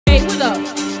What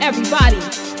up, everybody?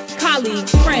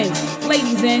 Colleagues, friends,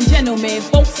 ladies and gentlemen,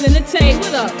 folks in the tape.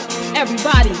 What up,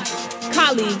 everybody?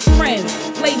 Colleagues,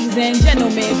 friends, ladies and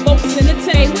gentlemen, folks in the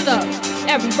tape. What up,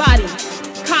 everybody?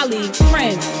 Colleagues,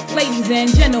 friends, ladies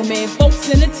and gentlemen, folks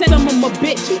in the tent. I'm a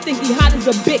bitch. You think he hot as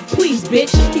a big? Please,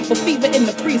 bitch. Keep a fever in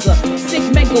the freezer. 6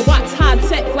 megawatts, high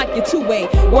tech like your two-way.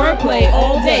 Wordplay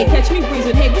all day. Catch me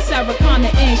breezing. Hey, with Sarah Connor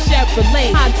and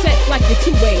Chevrolet. High tech like your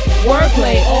two-way.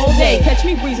 Wordplay all day. Catch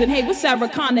me breezing. Hey, with Sarah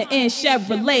Connor and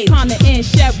Chevrolet. Connor and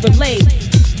Chevrolet.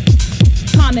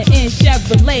 Connor and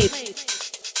Chevrolet.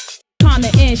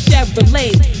 Connor and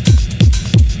Chevrolet.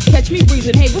 Catch me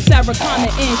breezing, hey, with Sarah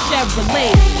Connor and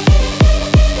Chevrolet.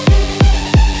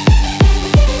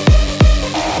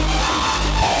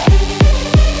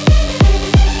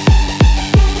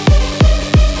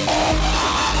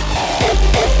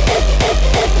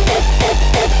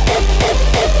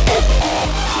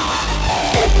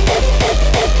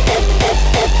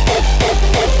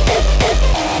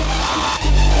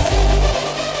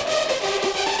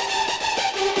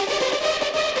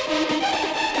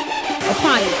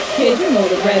 Kid, you know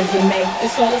the resume.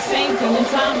 It's all the same, killing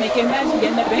time, making magic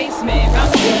in the basement.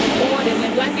 Round the world recording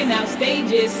and blacking out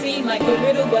stages. Seem like a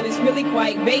riddle, but it's really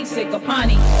quite basic.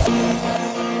 Apani.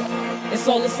 It's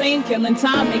all the same, killing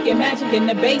time, making magic in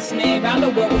the basement. Round the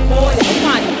world recording.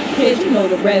 Apani. Kid, you know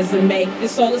the resume.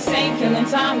 It's all the same, killing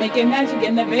time, making magic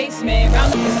in the basement.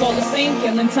 It's all the same,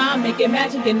 killing time, making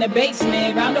magic in the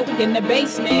basement. Round the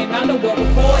basement. Round the world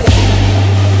recording.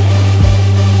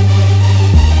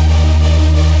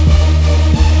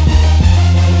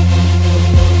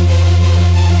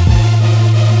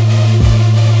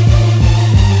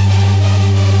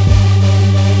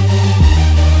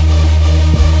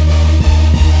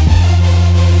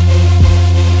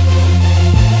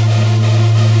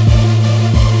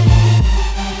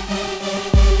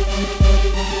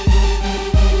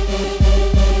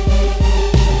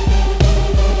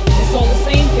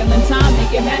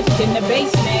 In the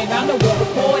basement, round the world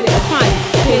recorded.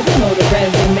 Kids, you know the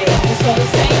resume. It's all the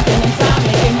same, killing time,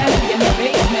 making magic in the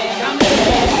basement. Round the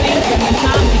same, killing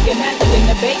time, making magic in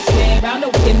the basement. Round the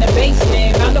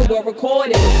basement, round the world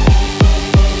recorded.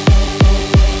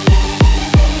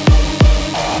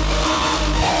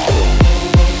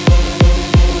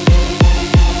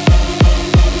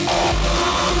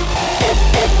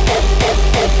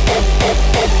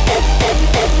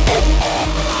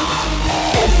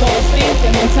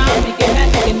 Killing time, making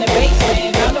magic in the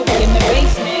basement. Round the in the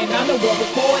basement, round the world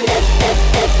recorded.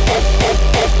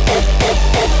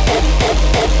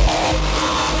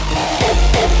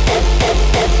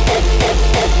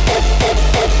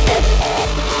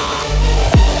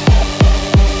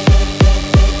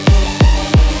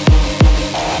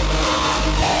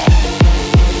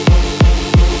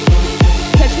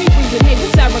 Catch me breathing, hey,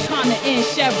 with Sarah Connor and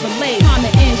Chevrolet.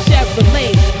 Connor and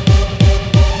Chevrolet.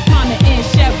 Connor and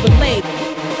Chevrolet.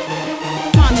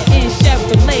 Connor and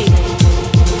Chevrolet.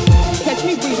 Catch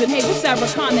me breathing, hey, with Sarah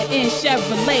Connor and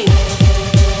Chevrolet.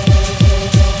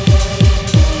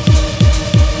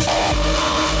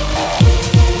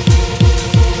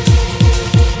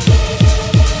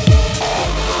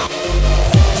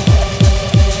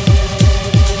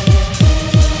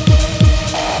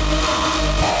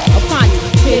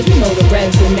 You know the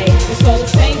resume. It's all the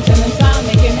same, killing time,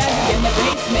 making magic in the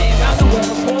basement. Round the world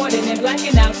recording and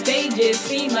blacking out stages.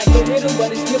 Seem like a riddle,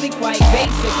 but it's really quite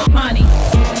basic. Apani.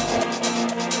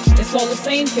 It's all the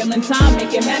same, killing time,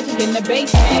 making magic in the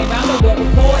basement. Round the world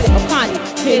recording. Apani.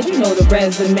 Kid, you know the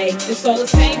resume. It's all the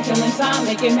same, killing time,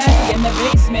 making magic in the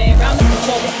basement. It's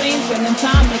all the same, killing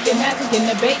time, making magic in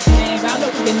the basement. Round the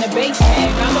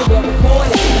basement, round the world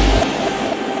recording.